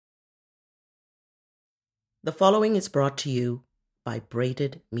The following is brought to you by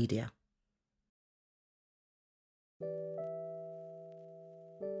Braided Media.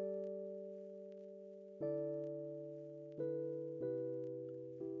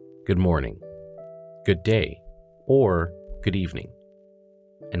 Good morning, good day, or good evening,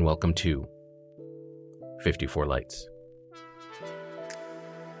 and welcome to 54 Lights.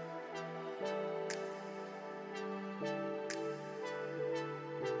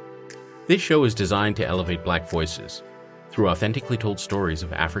 This show is designed to elevate Black voices through authentically told stories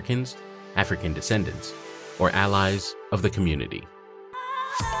of Africans, African descendants, or allies of the community.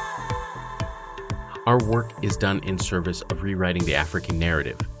 Our work is done in service of rewriting the African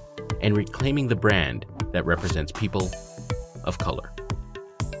narrative and reclaiming the brand that represents people of color.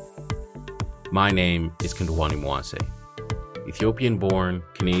 My name is Kundwani Mwase, Ethiopian-born,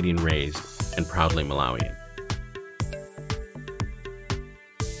 Canadian-raised, and proudly Malawian.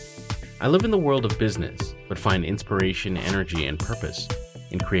 I live in the world of business, but find inspiration, energy, and purpose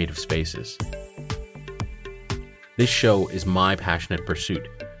in creative spaces. This show is my passionate pursuit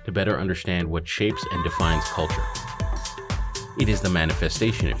to better understand what shapes and defines culture. It is the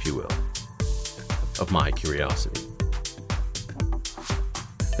manifestation, if you will, of my curiosity.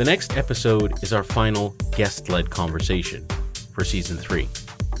 The next episode is our final guest-led conversation for Season 3.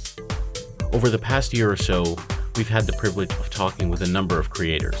 Over the past year or so, we've had the privilege of talking with a number of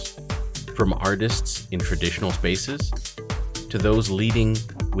creators, from artists in traditional spaces to those leading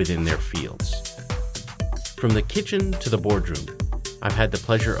within their fields. From the kitchen to the boardroom, I've had the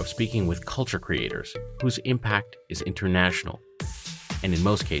pleasure of speaking with culture creators whose impact is international and in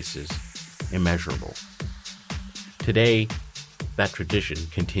most cases, immeasurable. Today, that tradition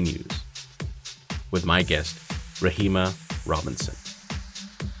continues with my guest, Rahima Robinson.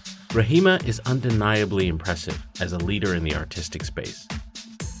 Rahima is undeniably impressive as a leader in the artistic space.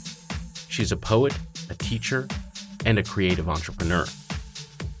 She's a poet, a teacher, and a creative entrepreneur.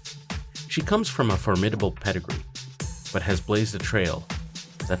 She comes from a formidable pedigree, but has blazed a trail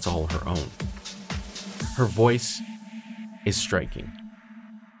that's all her own. Her voice is striking,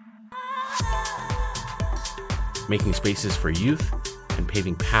 making spaces for youth and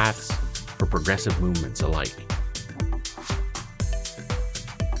paving paths for progressive movements alike.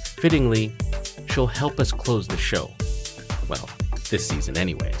 Fittingly, she'll help us close the show, well, this season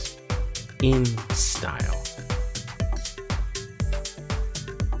anyways, in style.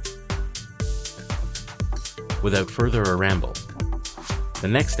 Without further ramble, the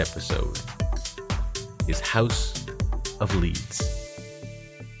next episode is House of Leeds.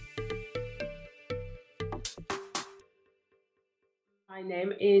 My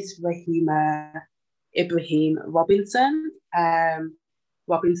name is Rahima Ibrahim Robinson.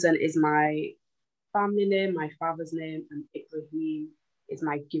 Robinson is my family name, my father's name, and Ibrahim is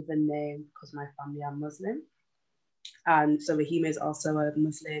my given name because my family are Muslim. And so Rahima is also a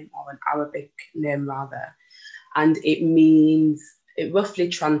Muslim or an Arabic name rather. And it roughly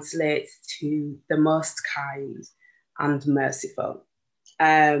translates to the most kind and merciful.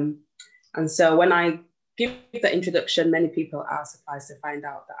 And so when I give the introduction, many people are surprised to find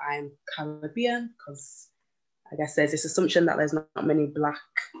out that I'm Caribbean because I guess there's this assumption that there's not many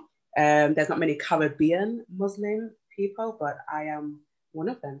there's not many Caribbean Muslim people, but I am one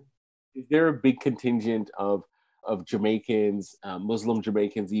of them. Is there a big contingent of Jamaicans, Muslim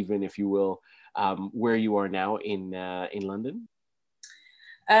Jamaicans, even if you will, where you are now in London?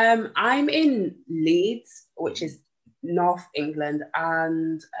 I'm in Leeds, which is North England,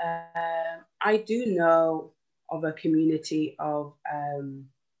 and I do know of a community of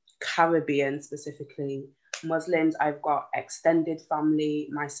Caribbean, specifically Muslims. I've got extended family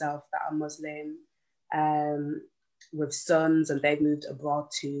myself that are Muslim, with sons, and they've moved abroad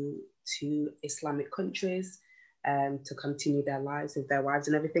to Islamic countries to continue their lives with their wives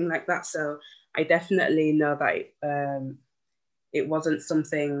and everything like that. So I definitely know that it wasn't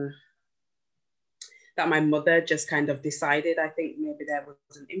something that my mother just kind of decided. I think maybe there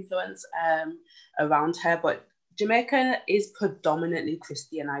was an influence around her, but Jamaica is predominantly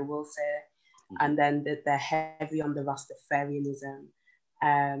Christian, I will say. And then they're heavy on the Rastafarianism.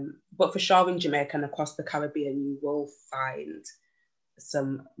 But for sure in Jamaica and across the Caribbean, you will find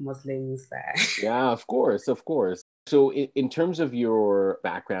some Muslims there. Yeah, of course. So in terms of your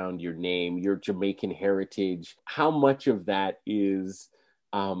background, your name, your Jamaican heritage, how much of that is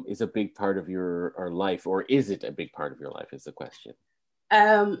a big part of your life, or is it a big part of your life is the question?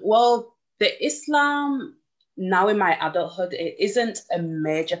 Well, the Islam now in my adulthood, it isn't a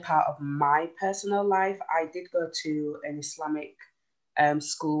major part of my personal life. I did go to an Islamic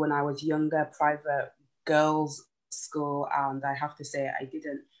school when I was younger, private girls' school, and I have to say I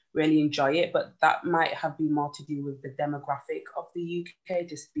didn't really enjoy it, but that might have been more to do with the demographic of the UK,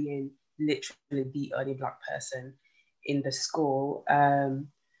 just being literally the only Black person in the school.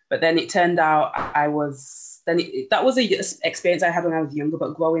 But then it turned out that was a experience I had when I was younger,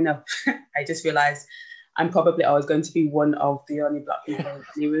 but growing up, I just realized I'm probably always going to be one of the only Black people in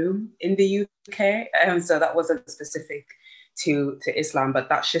the room in the UK. So that wasn't specific to Islam, but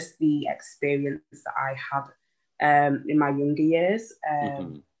that's just the experience that I had in my younger years.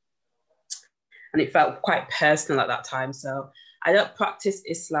 And it felt quite personal at that time. So I don't practice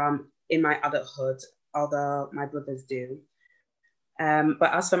Islam in my adulthood, although my brothers do.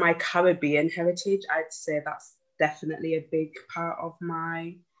 But as for my Caribbean heritage, I'd say that's definitely a big part of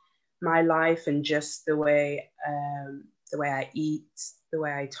my life, and just the way I eat, the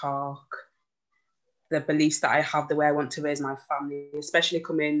way I talk, the beliefs that I have, the way I want to raise my family, especially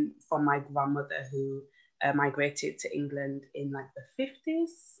coming from my grandmother who migrated to England in like the 50s,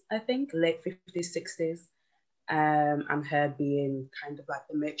 I think, late 50s, 60s, and her being kind of like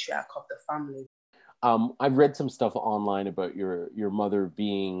the matriarch of the family. I've read some stuff online about your mother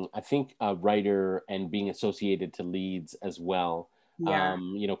being, I think, a writer and being associated to Leeds as well. Yeah.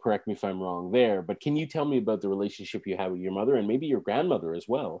 Correct me if I'm wrong there, but can you tell me about the relationship you have with your mother and maybe your grandmother as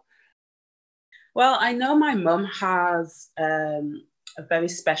well? Well, I know my mum has had a very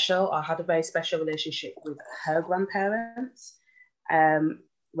special relationship with her grandparents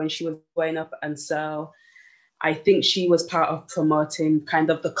when she was growing up. And so I think she was part of promoting kind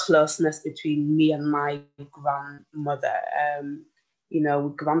of the closeness between me and my grandmother.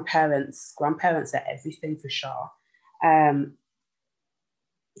 Grandparents are everything for sure.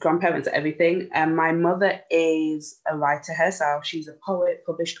 Grandparents are everything. And my mother is a writer herself. She's a poet,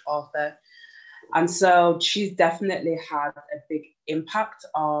 published author. And so she's definitely had a big impact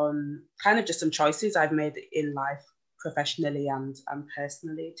on kind of just some choices I've made in life, professionally and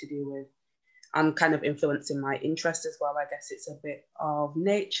personally, to do with, and kind of influencing my interest as well. I guess it's a bit of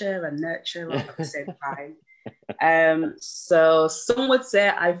nature and nurture all at the same time. So some would say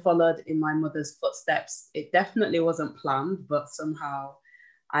I followed in my mother's footsteps. It definitely wasn't planned, but somehow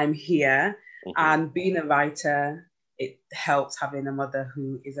I'm here. Mm-hmm. And being a writer, it helps having a mother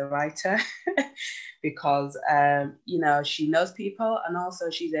who is a writer because, she knows people, and also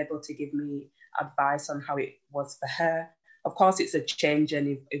she's able to give me advice on how it was for her. Of course, it's a change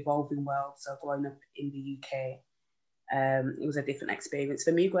and evolving world. So growing up in the UK, it was a different experience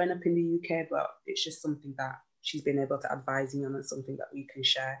for me growing up in the UK, but it's just something that she's been able to advise me on, and something that we can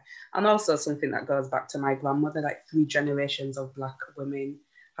share. And also something that goes back to my grandmother, like 3 generations of Black women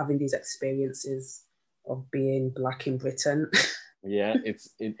having these experiences of being Black in Britain. Yeah,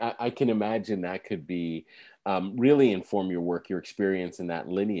 I can imagine that could be really inform your work, your experience in that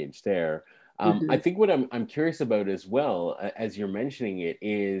lineage there. I think what I'm curious about as well, as you're mentioning it,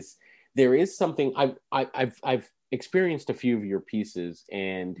 is there is something I've experienced a few of your pieces,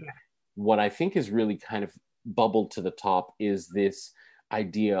 and what I think is really kind of bubbled to the top is this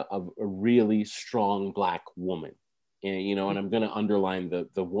idea of a really strong Black woman, and I'm going to underline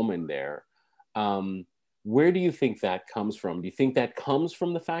the woman there. Where do you think that comes from? Do you think that comes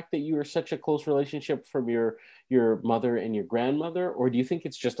from the fact that you are such a close relationship from your mother and your grandmother? Or do you think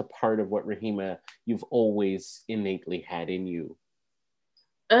it's just a part of what, Rahima, you've always innately had in you?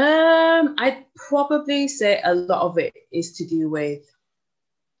 I'd probably say a lot of it is to do with,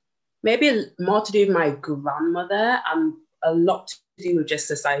 maybe more to do with my grandmother, and a lot to do with just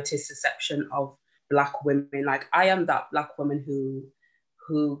society's perception of Black women. Like, I am that Black woman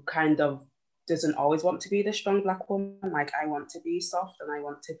who kind of doesn't always want to be the strong Black woman. Like, I want to be soft, and I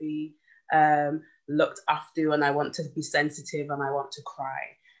want to be looked after, and I want to be sensitive, and I want to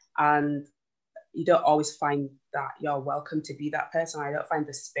cry. And you don't always find that you're welcome to be that person. I don't find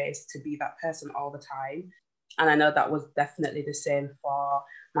the space to be that person all the time. And I know that was definitely the same for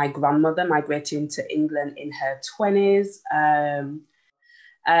my grandmother migrating to England in her 20s.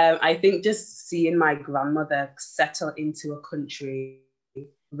 I think just seeing my grandmother settle into a country,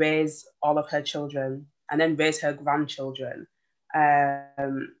 raise all of her children, and then raise her grandchildren.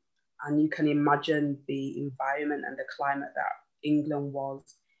 And you can imagine the environment and the climate that England was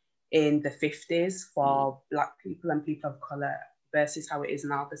in the 50s for Black people and people of colour versus how it is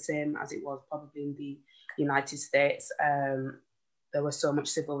now, the same as it was probably in the United States. There was so much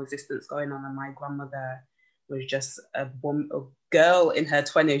civil resistance going on, and my grandmother was just a girl in her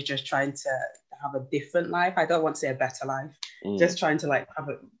 20s just trying to have a different life. I don't want to say a better life, just trying to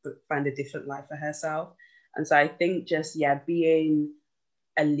find a different life for herself. And so I think just, being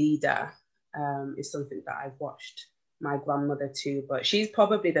a leader is something that I've watched my grandmother too, but she's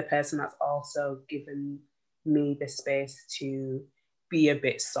probably the person that's also given me the space to be a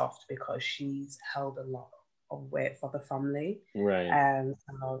bit soft because she's held a lot of weight for the family. Right.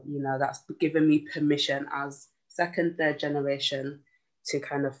 So, that's given me permission as second, third generation to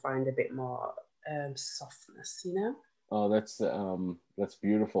kind of find a bit more softness, Oh, that's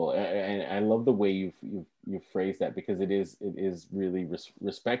beautiful, and I love the way you've phrased that, because it is really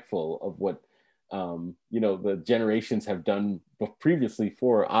respectful of what the generations have done previously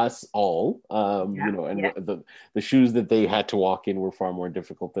for us all. The shoes that they had to walk in were far more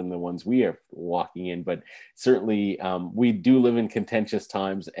difficult than the ones we are walking in. But certainly, we do live in contentious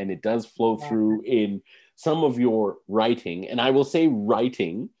times, and it does flow through in some of your writing. And I will say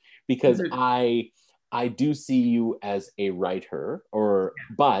writing because I do see you as a writer,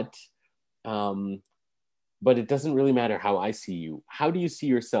 but it doesn't really matter how I see you. How do you see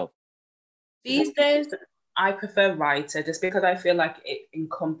yourself? These days, I prefer writer just because I feel like it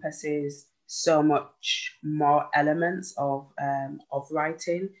encompasses so much more elements of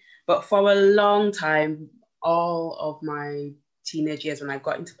writing. But for a long time, all of my teenage years, when I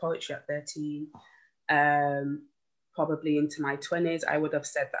got into poetry at 13, probably into my 20s, I would have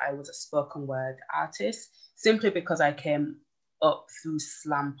said that I was a spoken word artist, simply because I came up through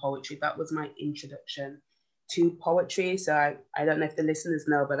slam poetry. That was my introduction to poetry. So I don't know if the listeners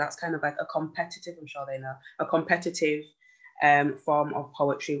know, but that's kind of like a competitive, I'm sure they know, a competitive form of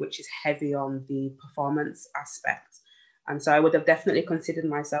poetry, which is heavy on the performance aspect. And so I would have definitely considered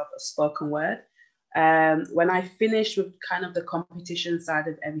myself a spoken word. When I finished with kind of the competition side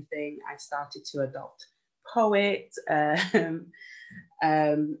of everything, I started to adopt poet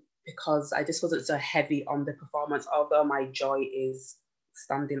because I just wasn't so heavy on the performance, although my joy is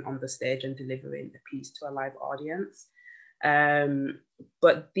standing on the stage and delivering the piece to a live audience.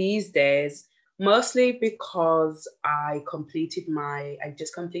 But these days, mostly because I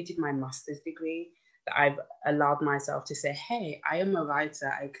just completed my master's degree, that I've allowed myself to say, hey, I am a writer.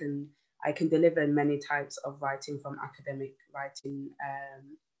 I can deliver many types of writing, from academic writing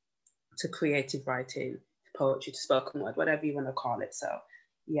to creative writing, to poetry, to spoken word, whatever you want to call it. So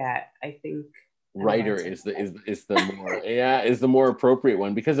yeah, I think writer is the more appropriate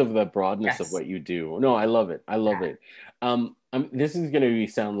one because of the broadness of what you do. No, I love it. It. This is going to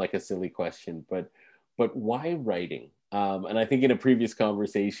sound like a silly question, but why writing? And I think in a previous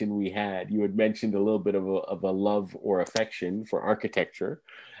conversation we had, you had mentioned a little bit of a love or affection for architecture.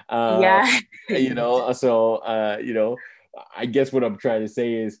 So I guess what I'm trying to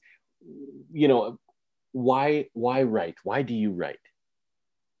say is, why write? Why do you write?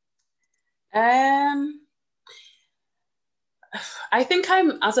 I think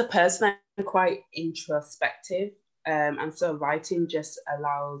as a person, I'm quite introspective. And so writing just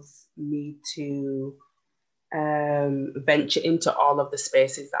allows me to venture into all of the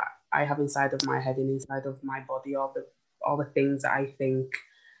spaces that I have inside of my head and inside of my body, all the things that I think,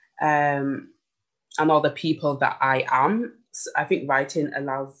 and all the people that I am. So I think writing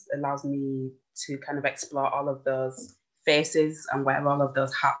allows me to kind of explore all of those faces and wear all of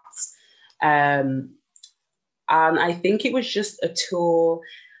those hats. And I think it was just a tool,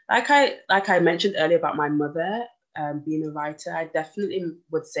 like I mentioned earlier about my mother being a writer. I definitely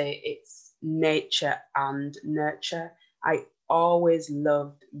would say it's nature and nurture. I always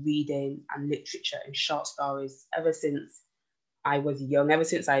loved reading and literature and short stories ever since I was young. Ever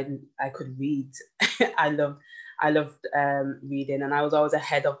since I could read, I loved reading, and I was always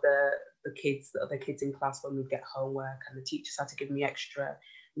ahead of the other kids in class when we'd get homework, and the teachers had to give me extra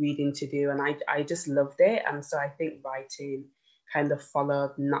reading to do, and I just loved it. And so I think writing kind of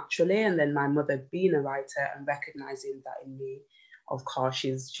followed naturally, and then my mother being a writer and recognizing that in me, of course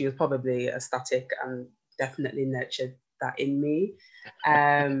she was probably ecstatic and definitely nurtured that in me.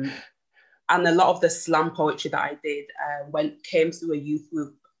 And a lot of the slam poetry that I did came through a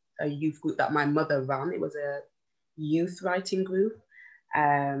youth group that my mother ran. It was a youth writing group.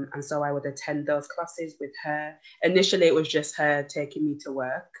 And so I would attend those classes with her. Initially, it was just her taking me to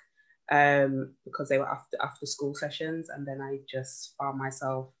work because they were after school sessions. And then I just found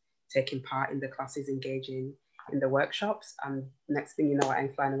myself taking part in the classes, engaging in the workshops. And next thing you know,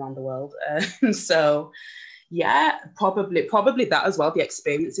 I'm flying around the world. So yeah, probably that as well. The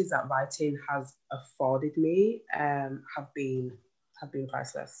experiences that writing has afforded me have been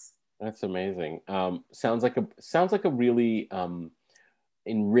priceless. That's amazing. Sounds like a really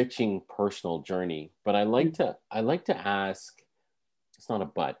enriching personal journey. But I like to ask. It's not a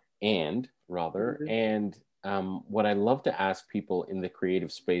but, and rather, and what I love to ask people in the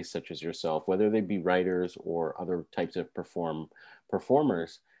creative space, such as yourself, whether they be writers or other types of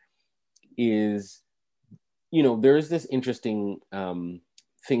performers, is, there is this interesting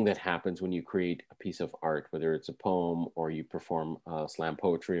thing that happens when you create a piece of art, whether it's a poem or you perform slam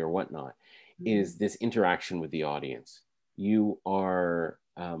poetry or whatnot, is this interaction with the audience. You are,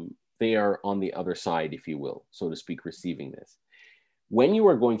 they are on the other side, if you will, so to speak, receiving this. When you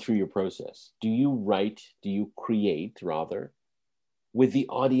are going through your process, do you create rather, with the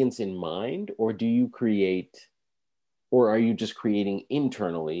audience in mind, or do you create, or are you just creating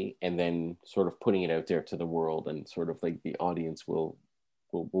internally and then sort of putting it out there to the world, and sort of like the audience will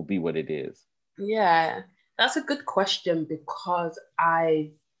be what it is? Yeah, that's a good question, because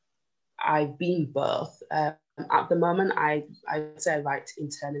I've been both. At the moment, I would say I write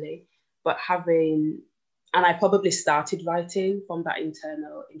internally, but and I probably started writing from that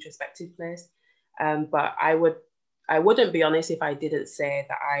internal introspective place. But I wouldn't be honest if I didn't say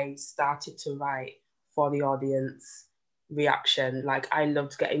that I started to write for the audience reaction. Like, I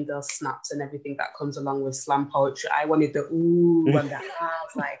loved getting those snaps and everything that comes along with slam poetry. I wanted the ooh and the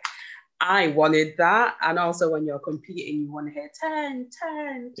ahs, like I wanted that. And also when you're competing, you want to hear 10,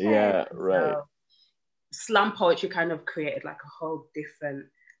 10, 10. Yeah, right. So slam poetry kind of created like a whole different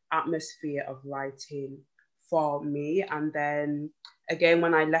atmosphere of writing for me. And then again,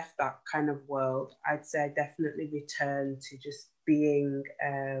 when I left that kind of world, I'd say I definitely returned to just being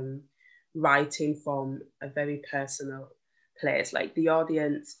writing from a very personal place. Like, the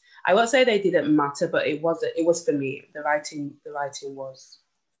audience, I won't say they didn't matter, but it was for me. The writing was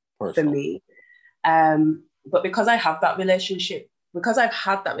personal for me. But because I have that relationship, because I've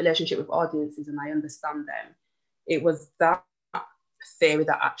had that relationship with audiences and I understand them, it was that theory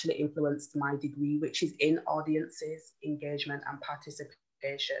that actually influenced my degree, which is in audiences, engagement and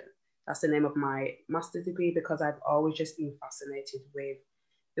participation. That's the name of my master's degree, because I've always just been fascinated with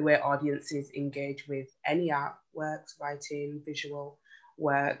the way audiences engage with any art works, writing, visual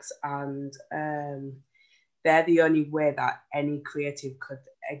works, and they're the only way that any creative could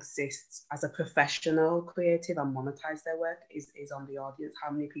exist as a professional creative and monetize their work is on the audience.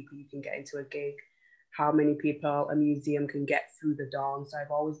 How many people you can get into a gig, how many people a museum can get through the door. So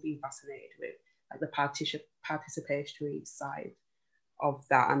I've always been fascinated with like the participatory side of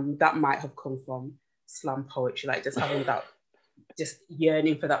that, and that might have come from slam poetry, like just having that, just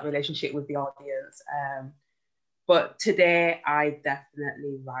yearning for that relationship with the audience. But today I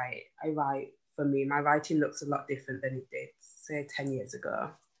definitely write. I write for me. My writing looks a lot different than it did, say, 10 years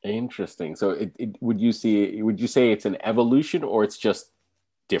ago. Interesting. So would you say it's an evolution, or it's just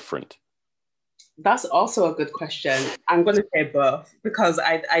different? That's also a good question. I'm going to say both, because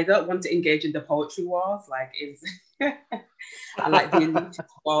I don't want to engage in the poetry wars, like is I like the elite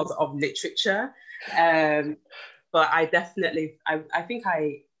wars of literature. But I definitely, I think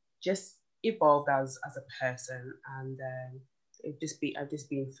I just evolved as a person, and I've just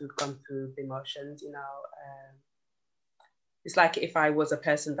gone through the emotions, you know. It's like if I was a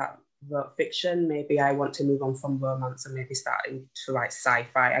person that wrote fiction, maybe I want to move on from romance and maybe starting to write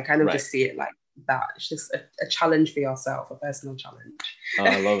sci-fi. I kind of just see it like that. It's just a challenge for yourself, a personal challenge. Oh,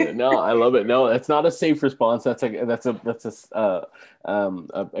 I love it. No, I love it. No, that's not a safe response. That's a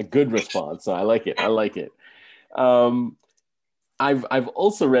good response. So I like it. I like it. I've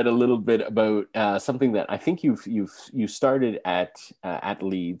also read a little bit about something that I think you started at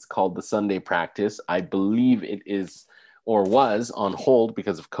Leeds called the Sunday Practice. I believe it is or was on hold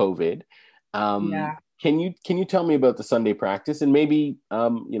because of COVID. Yeah. Can you tell me about the Sunday Practice, and maybe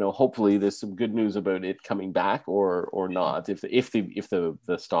hopefully there's some good news about it coming back or not, if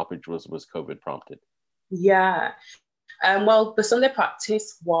the stoppage was COVID prompted? Yeah. Well, the Sunday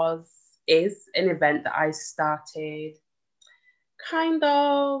Practice is an event that I started kind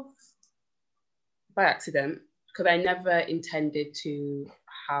of by accident, because I never intended to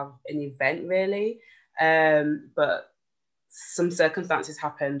have an event really. But some circumstances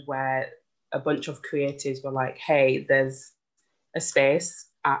happened where a bunch of creatives were like, hey, there's a space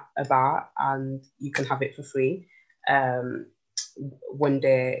at a bar and you can have it for free, one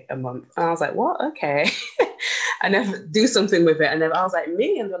day a month. And I was like, what? Okay. I never do something with it. And then I was like,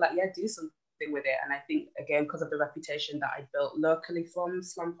 me? And they're like, yeah, do something with it. And I think, again, because of the reputation that I built locally from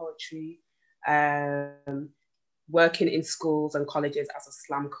slam poetry, working in schools and colleges as a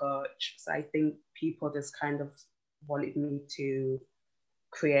slam coach. So I think people just kind of wanted me to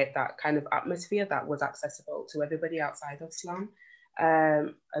create that kind of atmosphere that was accessible to everybody outside of slam.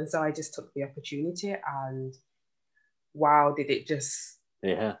 And so I just took the opportunity, and wow, did it just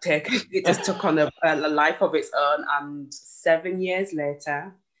it just took on a life of its own. And 7 years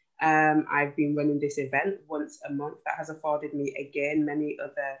later, I've been running this event once a month that has afforded me, again, many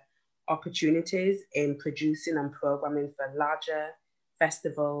other opportunities in producing and programming for larger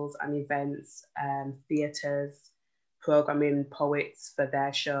festivals and events, theatres, programming poets for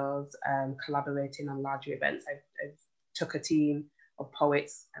their shows, collaborating on larger events. I took a team of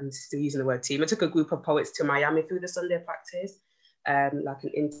poets, I'm still using the word team. I took a group of poets to Miami through the Sunday practice, like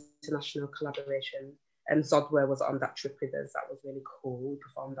an international collaboration. And Zodwa was on that trip with us. That was really cool. We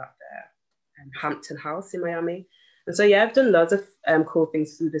performed at the Hampton House in Miami. And so, yeah, I've done loads of cool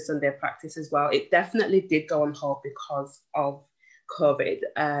things through the Sunday practice as well. It definitely did go on hold because of COVID,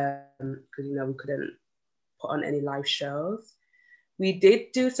 because, you know, we couldn't put on any live shows. We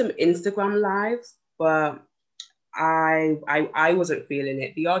did do some Instagram lives, but I wasn't feeling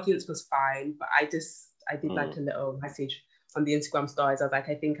it. The audience was fine, but I did like a little message on the Instagram stories. I was like,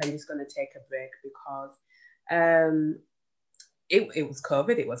 I think I'm just going to take a break because it was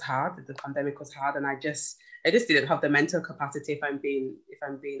COVID. It was hard. The pandemic was hard, and I just didn't have the mental capacity. If I'm being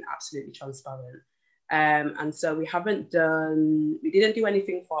absolutely transparent, and so we didn't do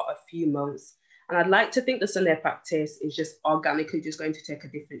anything for a few months. And I'd like to think the Sunday practice is just organically just going to take a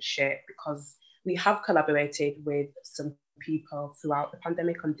different shape because we have collaborated with some people throughout the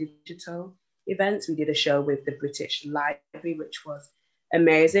pandemic on digital events. We did a show with the British Library, which was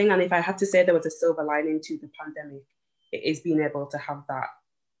amazing. And if I had to say there was a silver lining to the pandemic, it is being able to have that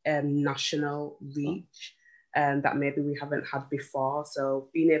national reach that maybe we haven't had before. So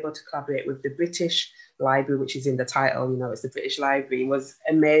being able to collaborate with the British Library, which is in the title, you know, it's the British Library, was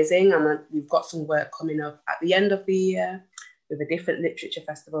amazing. And we've got some work coming up at the end of the year with a different literature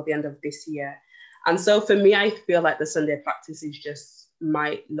festival at the end of this year. And so for me, I feel like the Sunday practice is just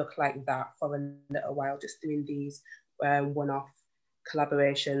might look like that for a little while, just doing these one-off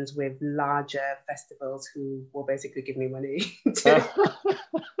collaborations with larger festivals who will basically give me money to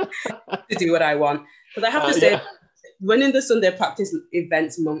do what I want. But I have to say, running the Sunday practice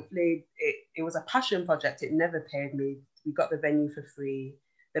events monthly, it was a passion project. It never paid me. We got the venue for free.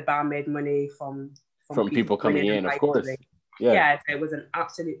 The bar made money from people coming in, of course. Yeah, it was an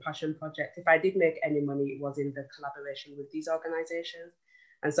absolute passion project. If I did make any money, it was in the collaboration with these organizations.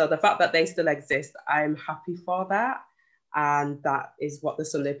 And so the fact that they still exist, I'm happy for that. And that is what the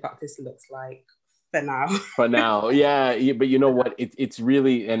Sunday practice looks like for now. For now, yeah. But you know what? It's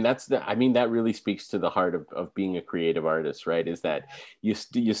really, and that really speaks to the heart of being a creative artist, right? Is that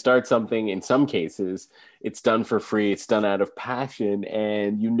you start something, in some cases, it's done for free, it's done out of passion,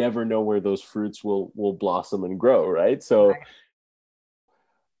 and you never know where those fruits will blossom and grow, right? So right.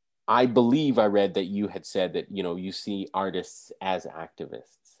 I believe I read that you had said that, you know, you see artists as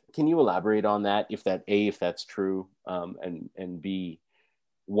activists. Can you elaborate on that? If that's true, and B,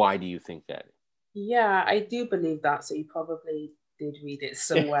 why do you think that? Yeah, I do believe that. So you probably did read it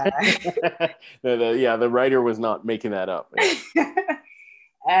somewhere. The writer was not making that up.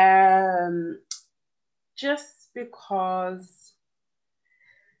 Yeah. Just because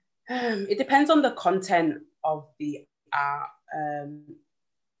it depends on the content of the art.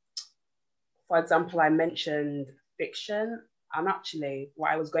 For example, I mentioned fiction. And actually,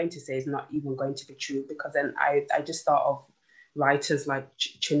 what I was going to say is not even going to be true, because then I just thought of writers like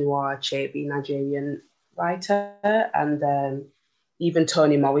Chinua Achebe, Nigerian writer, and even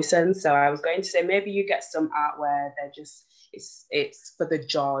Toni Morrison. So I was going to say maybe you get some art where they're just it's for the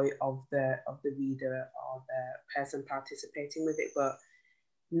joy of the reader or the person participating with it. But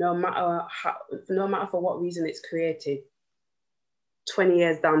no matter for what reason it's created, 20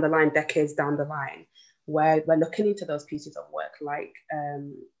 years down the line, decades down the line, where we're looking into those pieces of work, like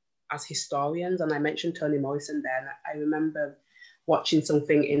as historians, and I mentioned Toni Morrison there, and I remember watching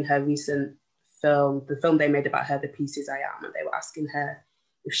something in her recent film, the film they made about her, The Pieces I Am, and they were asking her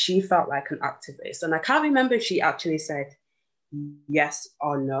if she felt like an activist. And I can't remember if she actually said yes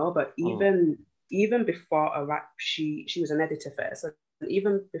or no, but even before she was an editor first, and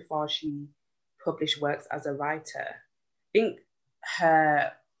even before she published works as a writer, I think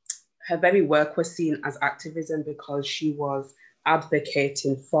her very work was seen as activism because she was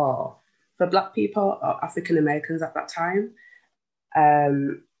advocating for Black people or African Americans at that time.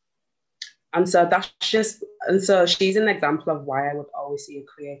 And so she's an example of why I would always see a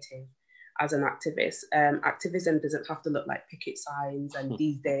creative as an activist. Activism doesn't have to look like picket signs and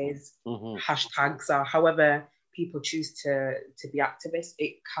these days hashtags or however people choose to be activists.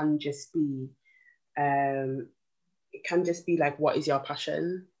 It can just be like, what is your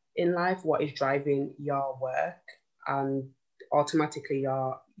passion in life? What is driving your work? And automatically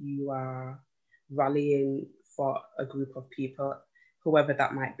you are rallying for a group of people, whoever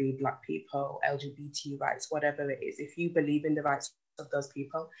that might be, Black people, LGBT rights, whatever it is. If you believe in the rights of those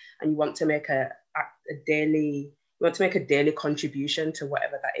people and you want to make a daily contribution to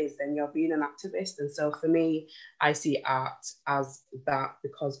whatever that is, then you're being an activist. And so for me, I see art as that,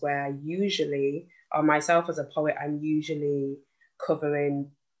 because where usually or myself as a poet, I'm usually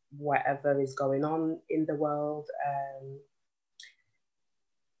covering whatever is going on in the world.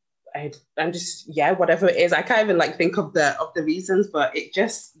 I'm just, yeah, whatever it is. I can't even like think of the reasons, but it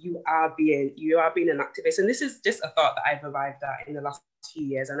just, you are being an activist. And this is just a thought that I've arrived at in the last few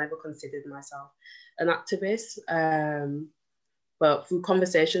years. I never considered myself an activist. But through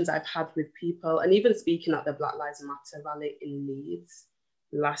conversations I've had with people, and even speaking at the Black Lives Matter rally in Leeds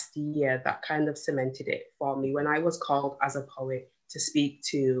last year, that kind of cemented it for me. When I was called as a poet to speak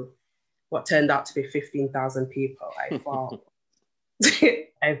to what turned out to be 15,000 people,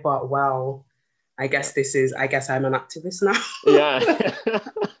 I thought, well, I guess I'm an activist now. Yeah.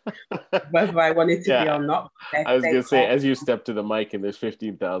 Whether I wanted to be or not. I was going to say, as you step to the mic and there's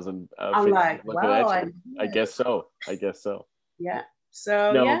 15,000 I'm like, well, I guess so. Yeah.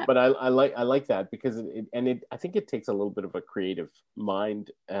 So no, yeah. but I like that because I think it takes a little bit of a creative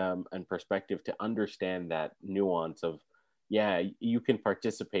mind and perspective to understand that nuance of, yeah, you can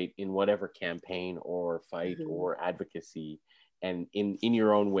participate in whatever campaign or fight or advocacy, and in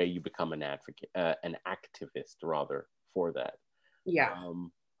your own way you become an advocate, an activist rather, for that. Yeah.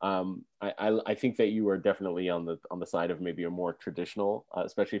 I think that you are definitely on the side of maybe a more traditional,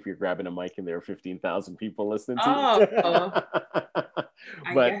 especially if you're grabbing a mic and there are 15,000 people listening to you.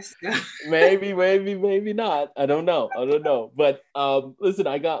 But I guess maybe not. I don't know. But listen,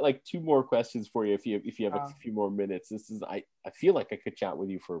 I got like 2 more questions for you if you have a few more minutes. This is I feel like I could chat with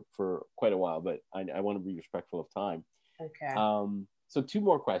you for quite a while, but I want to be respectful of time. Okay. So 2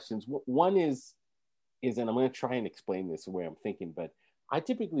 more questions. One is, and I'm going to try and explain this the way I'm thinking, but I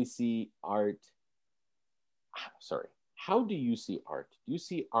typically see art. Sorry. How do you see art? Do you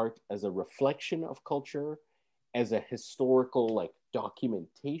see art as a reflection of culture, as a historical like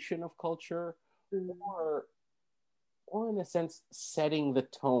documentation of culture, or in a sense setting the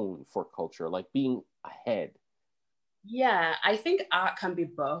tone for culture, like being ahead? Yeah, I think art can be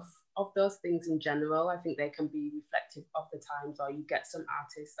both of those things in general. I think they can be reflective of the times, or you get some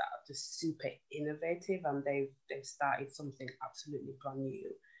artists that are just super innovative and they've started something absolutely brand new,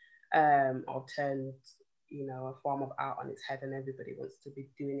 or turned, a form of art on its head, and everybody wants to be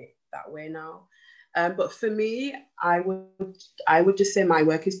doing it that way now. But for me, I would just say my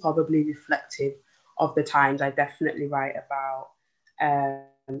work is probably reflective of the times. I definitely write about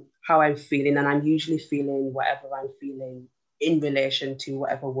how I'm feeling, and I'm usually feeling whatever I'm feeling in relation to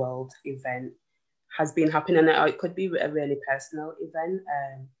whatever world event has been happening. And it could be a really personal event,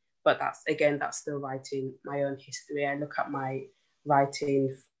 but that's still writing my own history. I look at my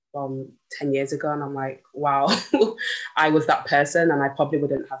writing from 10 years ago and I'm like, wow, I was that person, and I probably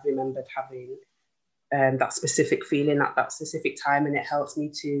wouldn't have remembered having that specific feeling at that specific time. And it helps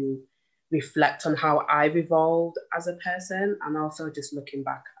me to reflect on how I've evolved as a person, and also just looking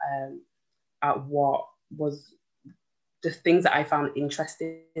back at what was the things that I found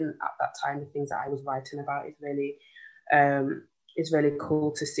interesting at that time, the things that I was writing about, is really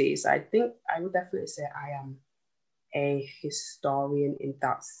cool to see. So I think I would definitely say I am a historian in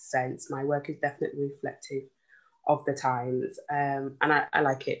that sense. My work is definitely reflective of the times, and I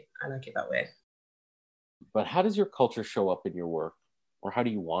like it. I like it that way. But how does your culture show up in your work, or how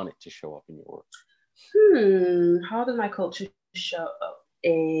do you want it to show up in your work? How does my culture show up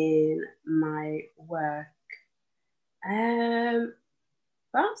in my work?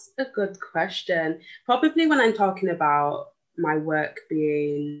 That's a good question. Probably when I'm talking about my work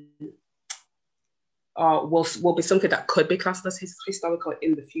being, or will be something that could be classed as historical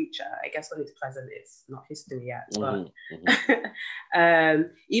in the future. I guess when it's present, it's not history yet. But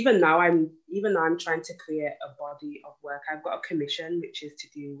even now I'm trying to create a body of work. I've got a commission which is to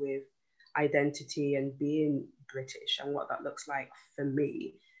do with identity and being British and what that looks like for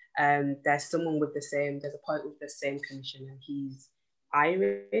me. There's a poet with the same commission, and he's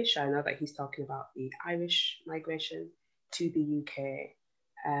Irish. I know that he's talking about the Irish migration to the UK.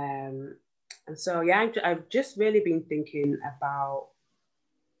 And so, yeah, I've just really been thinking about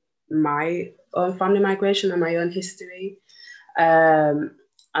my own family migration and my own history. And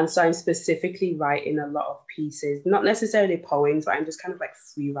so I'm specifically writing a lot of pieces, not necessarily poems, but I'm just kind of like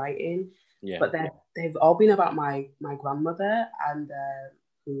free writing. Yeah. But they've all been about my grandmother, and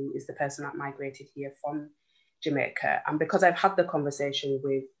who is the person that migrated here from Jamaica. And because I've had the conversation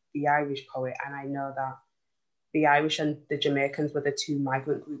with the Irish poet, and I know that the Irish and the Jamaicans were the 2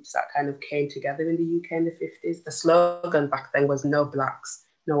 migrant groups that kind of came together in the UK in the 50s. The slogan back then was no blacks,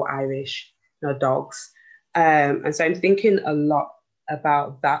 no Irish, no dogs. And so I'm thinking a lot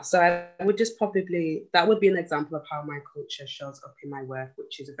about that. So I would just that would be an example of how my culture shows up in my work,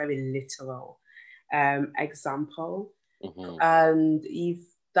 which is a very literal example. And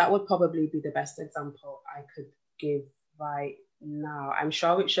that would probably be the best example I could give right now. I'm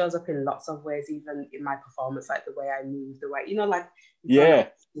sure it shows up in lots of ways, even in my performance, like the way I move, the way, like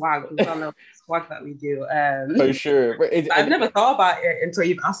swag that we do. For sure. I've never thought about it until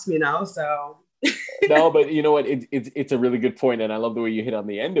you've asked me now. So no, but you know what? It's a really good point, and I love the way you hit on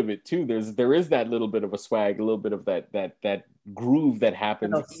the end of it too. There is that little bit of a swag, a little bit of that groove that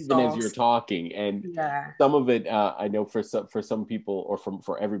happens even as you're talking, and some of it, I know for some people, or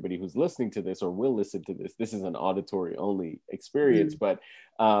for everybody who's listening to this or will listen to this, this is an auditory only experience. But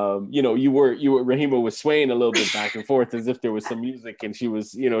Rahima was swaying a little bit back and forth as if there was some music, and she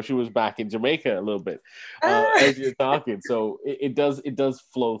was back in Jamaica a little bit as you're talking. So it does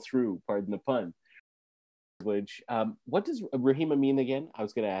flow through. Pardon the pun. What does Rahima mean again? I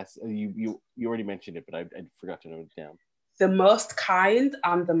was going to ask you already mentioned it, but I forgot to note it down. The most kind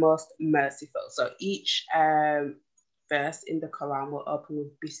and the most merciful. So each verse in the Quran will open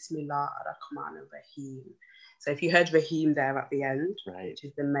with Bismillah ar-Rahman ar-Rahim. So if you heard Rahim there at the end, which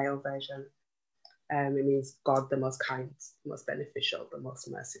is the male version, it means God the most kind, the most beneficial, the most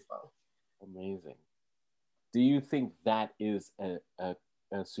merciful. Amazing. Do you think that is a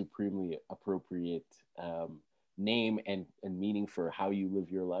supremely appropriate name and meaning for how you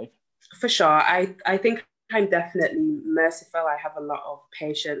live your life? For sure. I think I'm definitely merciful. I have a lot of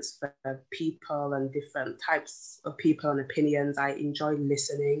patience for people and different types of people and opinions. I enjoy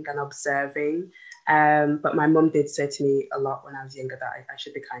listening and observing. But my mum did say to me a lot when I was younger that I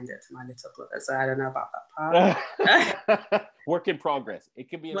should be kinder to my little brother. So I don't know about that part. Work in progress. It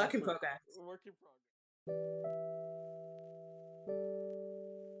can be work in progress. Work in progress.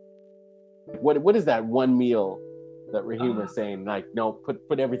 What is that one meal that Rahima is saying, like, no,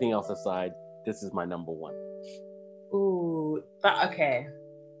 put everything else aside. This is my number one. Ooh, okay.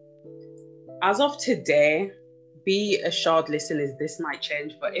 As of today, be assured, listeners, this might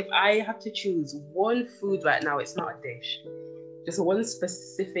change. But if I have to choose one food right now, it's not a dish. Just one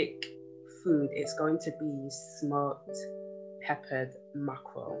specific food. It's going to be smoked, peppered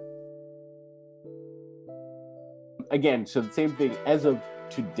mackerel. Again, so the same thing as of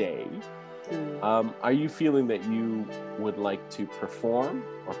today. Are you feeling that you would like to perform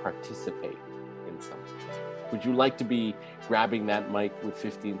or participate in something? Would you like to be grabbing that mic with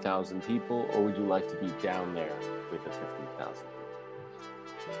 15,000 people, or would you like to be down there with the 15,000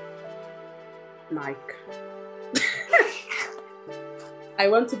 people? Mic. I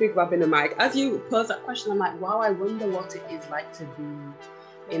want to be grabbing a mic. As you pose that question, I'm like, wow, I wonder what it is like to be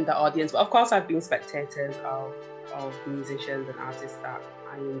in the audience. But of course, I've been spectators of musicians and artists that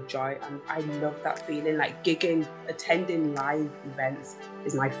I enjoy, and I love that feeling. Like gigging, attending live events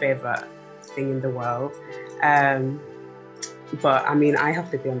is my favorite thing in the world. But I mean, I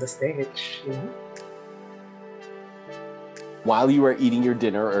have to be on the stage, you know. While you are eating your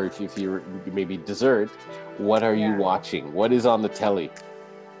dinner, or if you're maybe dessert, what are you watching? What is on the telly?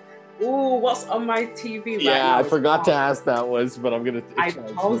 Ooh, what's on my TV right now? Yeah, I forgot to ask that once, but I'm gonna. I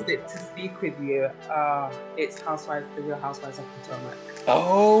paused it to speak with you. It's The Real Housewives of Potomac.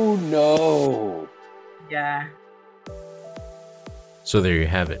 Oh no! Yeah. So there you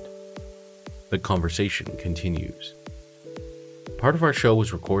have it. The conversation continues. Part of our show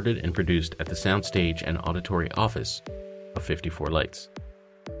was recorded and produced at the soundstage and auditory office of 54 Lights.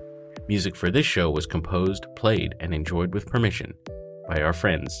 Music for this show was composed, played, and enjoyed with permission by our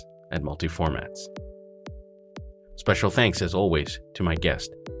friends at Multiformats. Special thanks, as always, to my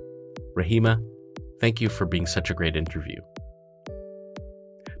guest. Rahima, thank you for being such a great interview.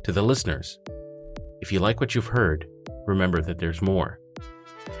 To the listeners, if you like what you've heard, remember that there's more.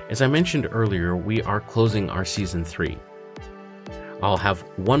 As I mentioned earlier, we are closing our season 3. I'll have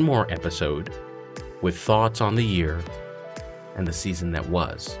one more episode with thoughts on the year and the season that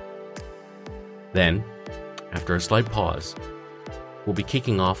was. Then, after a slight pause, we'll be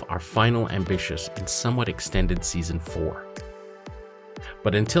kicking off our final ambitious and somewhat extended season 4.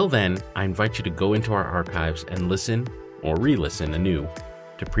 But until then, I invite you to go into our archives and listen or re-listen anew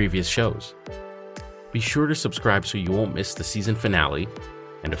to previous shows. Be sure to subscribe so you won't miss the season finale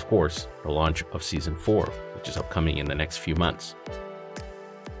and, of course, the launch of season 4, which is upcoming in the next few months.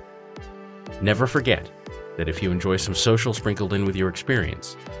 Never forget that if you enjoy some social sprinkled in with your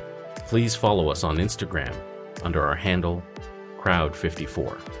experience, please follow us on Instagram under our handle,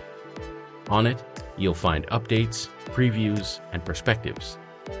 Crowd54. On it, you'll find updates, previews, and perspectives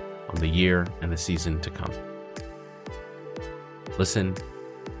on the year and the season to come. Listen,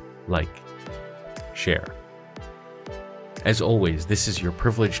 like, share. As always, this is your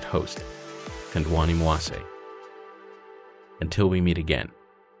privileged host, Kandwani Mwase. Until we meet again,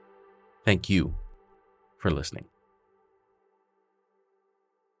 thank you for listening.